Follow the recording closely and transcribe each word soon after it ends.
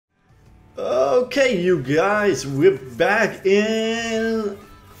Okay, you guys, we're back in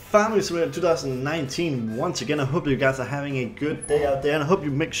Farming Simulator 2019 once again. I hope you guys are having a good day out there, and I hope you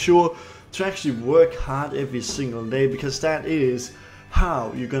make sure to actually work hard every single day, because that is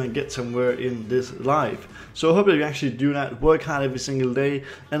how you're gonna get somewhere in this life. So I hope that you actually do that, work hard every single day,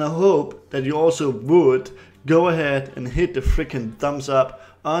 and I hope that you also would go ahead and hit the freaking thumbs up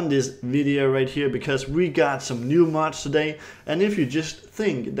on this video right here, because we got some new mods today. And if you just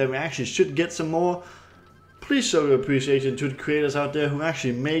think that we actually should get some more, please show your appreciation to the creators out there who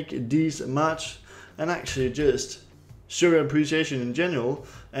actually make these mods, and actually just show your appreciation in general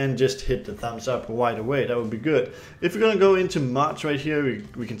and just hit the thumbs up right away. That would be good. If we're gonna go into mods right here,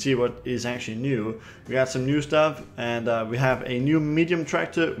 we can see what is actually new. We got some new stuff, and we have a new medium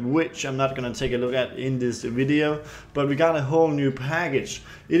tractor, which I'm not gonna take a look at in this video, but we got a whole new package.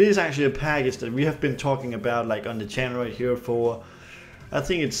 It is actually a package that we have been talking about like on the channel right here for, I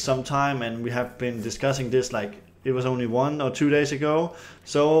think it's some time, and we have been discussing this like it was only 1 or 2 days ago.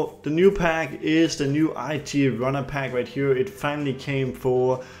 So the new pack is the new IT runner pack right here. It finally came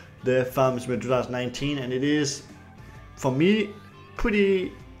for the Farming Simulator 2019, and it is, for me,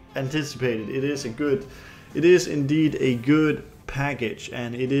 pretty anticipated. It is indeed a good package,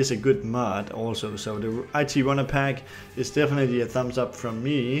 and it is a good mod also. So the IT runner pack is definitely a thumbs up from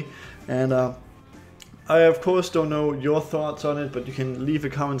me, and I of course don't know your thoughts on it, but you can leave a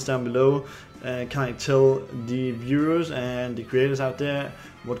comments down below. Can I tell the viewers and the creators out there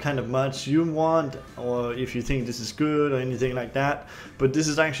what kind of mods you want, or if you think this is good or anything like that. But this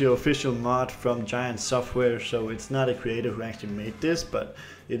is actually an official mod from Giant Software, so it's not a creator who actually made this, but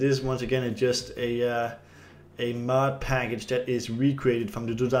it is once again just a mod package that is recreated from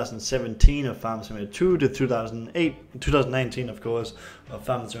the 2017 of Farming Simulator 2 to 2019 of course of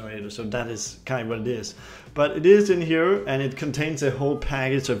Farming Simulator. So that is kind of what it is, but it is in here, and it contains a whole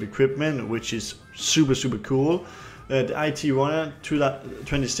package of equipment, which is super cool. The IT runner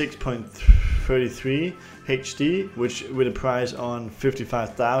 26.33 HD, which with a price on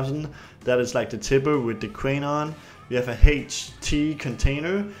 55,000. That is like the tipper with the crane on. We have a HT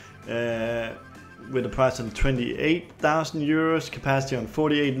container with a price on 28,000 euros, capacity on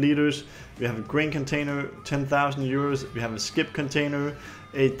 48 liters. We have a grain container, 10,000 euros. We have a skip container,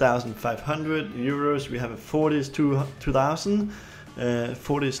 8,500 euros. We have a Fortis 2000,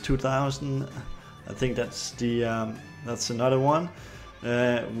 Fortis 2000. I think that's the that's another one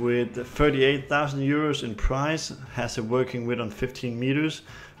with 38,000 euros in price. Has a working width on 15 meters.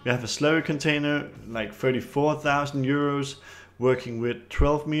 We have a slurry container, like 34,000 euros. Working with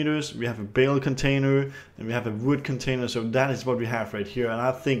 12 meters. We have a bale container, and we have a wood container. So that is what we have right here, and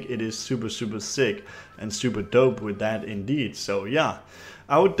I think it is super sick and super dope with that indeed. So yeah,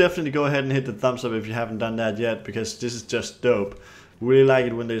 I would definitely go ahead and hit the thumbs up if you haven't done that yet, because this is just dope. Really like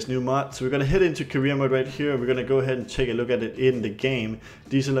it when there's new mods. So we're gonna head into career mode right here. We're gonna go ahead and take a look at it in the game.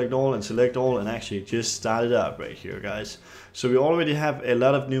 Deselect all and select all, and actually just start it up right here, guys. So we already have a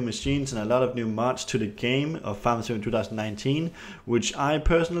lot of new machines and a lot of new mods to the game of Farming Simulator 2019, which I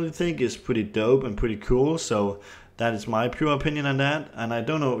personally think is pretty dope and pretty cool. So that is my pure opinion on that, and I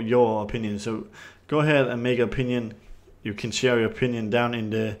don't know your opinion. So go ahead and make an opinion. You can share your opinion down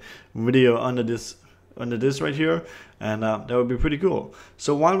in the video under this right here, and that would be pretty cool.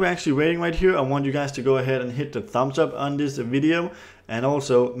 So while we're actually waiting right here, I want you guys to go ahead and hit the thumbs up on this video, and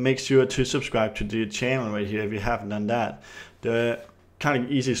also make sure to subscribe to the channel right here if you haven't done that. The kind of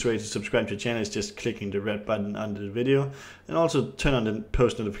easiest way to subscribe to the channel is just clicking the red button under the video, and also turn on the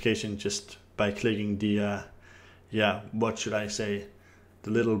post notification just by clicking the what should I say,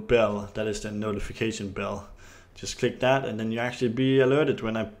 the little bell. That is the notification bell. Just click that, and then you actually be alerted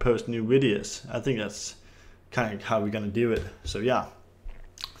when I post new videos. I think that's kind of how we're gonna do it. So yeah,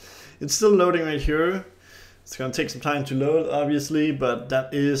 it's still loading right here. It's gonna take some time to load, obviously, but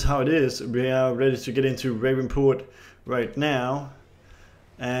that is how it is. We are ready to get into Ravenport right now,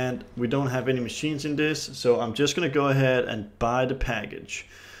 and we don't have any machines in this, so I'm just gonna go ahead and buy the package.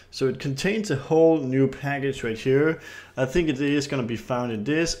 So it contains a whole new package right here. I think it is going to be found in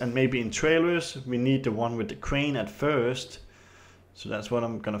this, and maybe in trailers. We need the one with the crane at first. So that's what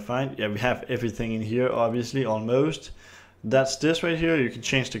I'm going to find. Yeah, we have everything in here, obviously, almost. That's this right here. You can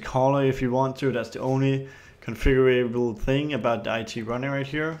change the color if you want to. That's the only configurable thing about the IT runner right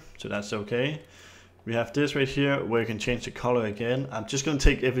here. So that's okay. We have this right here where you can change the color again. I'm just going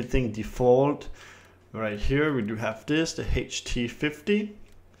to take everything default. Right here we do have this, the HT50.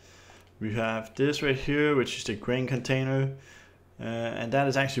 We have this right here, which is the grain container, and that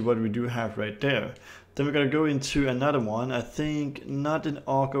is actually what we do have right there. Then we're gonna go into another one. I think not in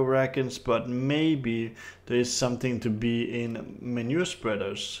Argo Wagons, but maybe there is something to be in manure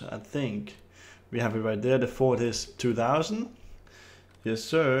spreaders, I think. We have it right there. The fort is 2000. Yes,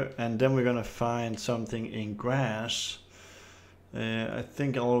 sir. And then we're gonna find something in grass. I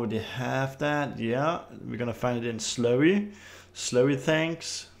think I already have that. Yeah, we're gonna find it in slurry. Slurry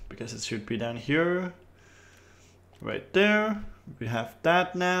tanks, because it should be down here. Right there. We have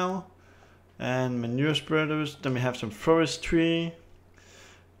that now. And manure spreaders. Then we have some forestry.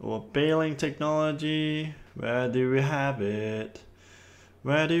 Or baling technology. Where do we have it?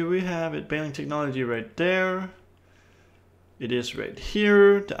 Where do we have it? Baling technology right there. It is right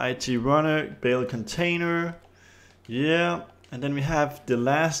here. The IT runner, bale container. Yeah. And then we have the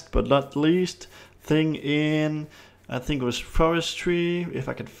last but not least thing in, I think it was forestry, if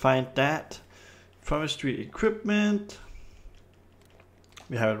I can find that. Forestry equipment.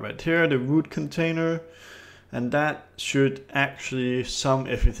 We have it right here, the wood container. And that should actually sum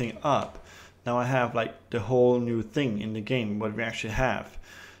everything up. Now I have like the whole new thing in the game, what we actually have.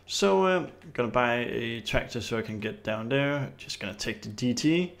 So I'm gonna buy a tractor so I can get down there. Just gonna take the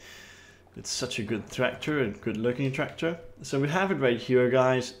DT. It's such a good tractor, a good looking tractor. So we have it right here,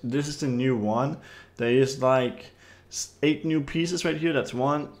 guys. This is the new one. There is like 8 new pieces right here. That's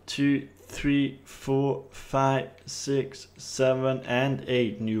 1, 2, 3, 4, 5, 6, 7, and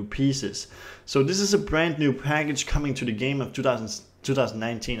 8 new pieces. So this is a brand new package coming to the game of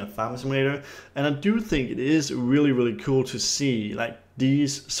 2019 of Farming Simulator, and I do think it is really cool to see like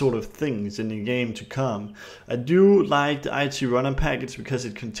these sort of things in the game to come. I do like the IT runner package because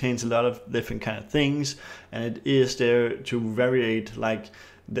it contains a lot of different kind of things, and it is there to variate like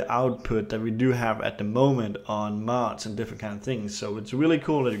the output that we do have at the moment on mods and different kind of things. So it's really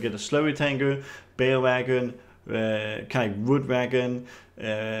cool that you get a slurry tanker, bale wagon, kind of wood wagon,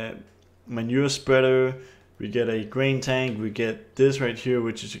 manure spreader. We get a grain tank, we get this right here,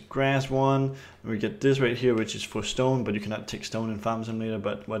 which is a grass one. We get this right here, which is for stone, but you cannot take stone in Farm Simulator,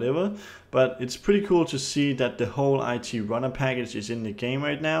 but whatever. But it's pretty cool to see that the whole IT runner package is in the game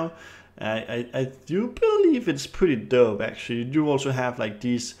right now. I do believe it's pretty dope, actually. You do also have like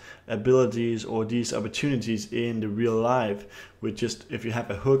these abilities or these opportunities in the real life, with just if you have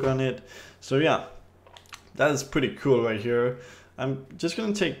a hook on it. So yeah, that is pretty cool right here. I'm just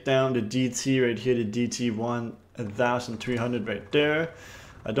gonna take down the DT right here, the DT 1300 right there.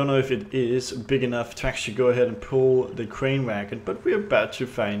 I don't know if it is big enough to actually go ahead and pull the crane wagon, but we're about to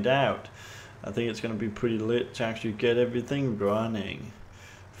find out. I think it's gonna be pretty lit to actually get everything running.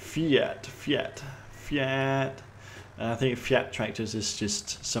 Fiat. And I think Fiat tractors is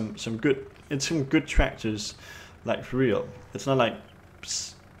just some good tractors, like for real. It's not like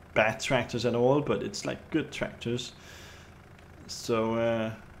bad tractors at all, but it's like good tractors. So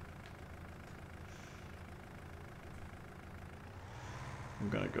I'm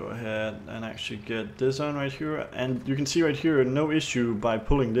gonna go ahead and actually get this on right here, and you can see right here no issue by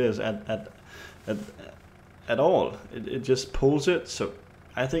pulling this at all. It just pulls it, so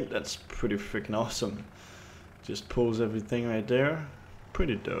I think that's pretty freaking awesome. Just pulls everything right there,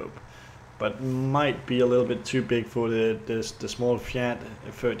 pretty dope. But might be a little bit too big for the small Fiat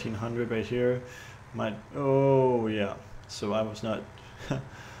 1300 right here. Oh yeah. So I was not,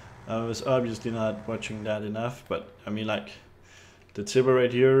 I was obviously not watching that enough, but I mean like the tipper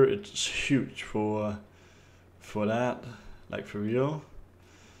right here, it's huge for that, like for real.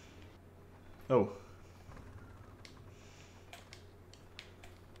 Oh.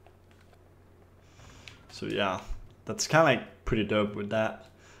 So yeah, that's kind of like pretty dope with that,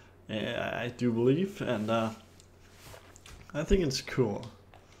 I do believe, and I think it's cool.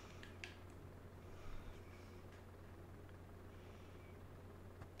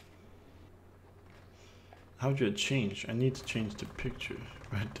 How do I change? I need to change the picture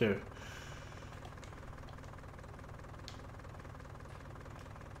right there.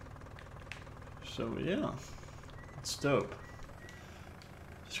 So yeah, it's dope.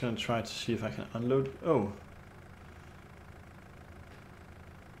 Just gonna try to see if I can unload. Oh.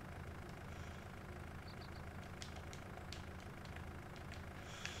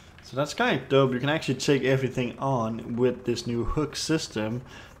 So that's kind of dope. You can actually take everything on with this new hook system.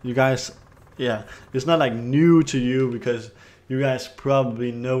 You guys, yeah, it's not like new to you because you guys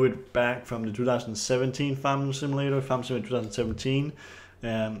probably know it back from the 2017 Farm Simulator 2017.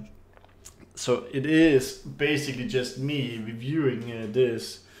 So it is basically just me reviewing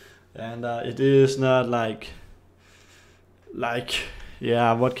this, and it is not like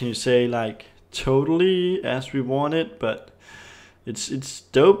yeah, what can you say, like totally as we want it, but it's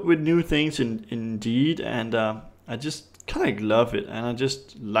dope with new things indeed, and I just kind of love it, and I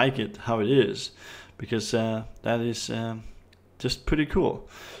just like it how it is, because that is just pretty cool.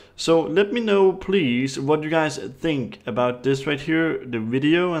 So let me know please what you guys think about this right here, the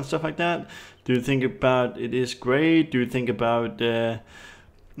video and stuff like that. Do you think about it is great? Do you think about yeah,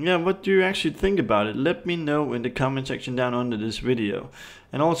 what do you actually think about it? Let me know in the comment section down under this video.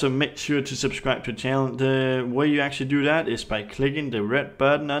 And also make sure to subscribe to the channel. The way you actually do that is by clicking the red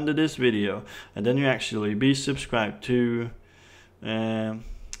button under this video, and then you actually be subscribed to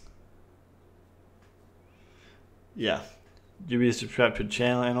yeah, you be subscribed to the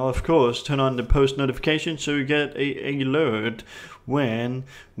channel, and of course turn on the post notification so you get a alert when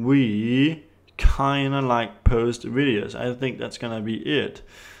we kind of like post videos. I think that's gonna be it.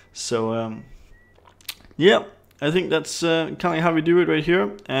 So yeah, I think that's kind of how we do it right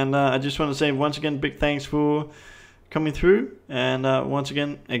here. And I just want to say once again big thanks for coming through, and once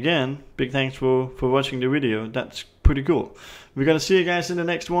again big thanks for watching the video. That's pretty cool. We're gonna see you guys in the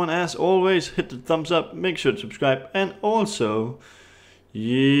next one. As always, hit the thumbs up, make sure to subscribe, and also yeah,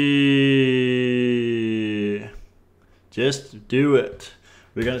 just do it.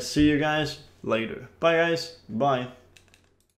 We're gonna see you guys later. Bye guys, bye.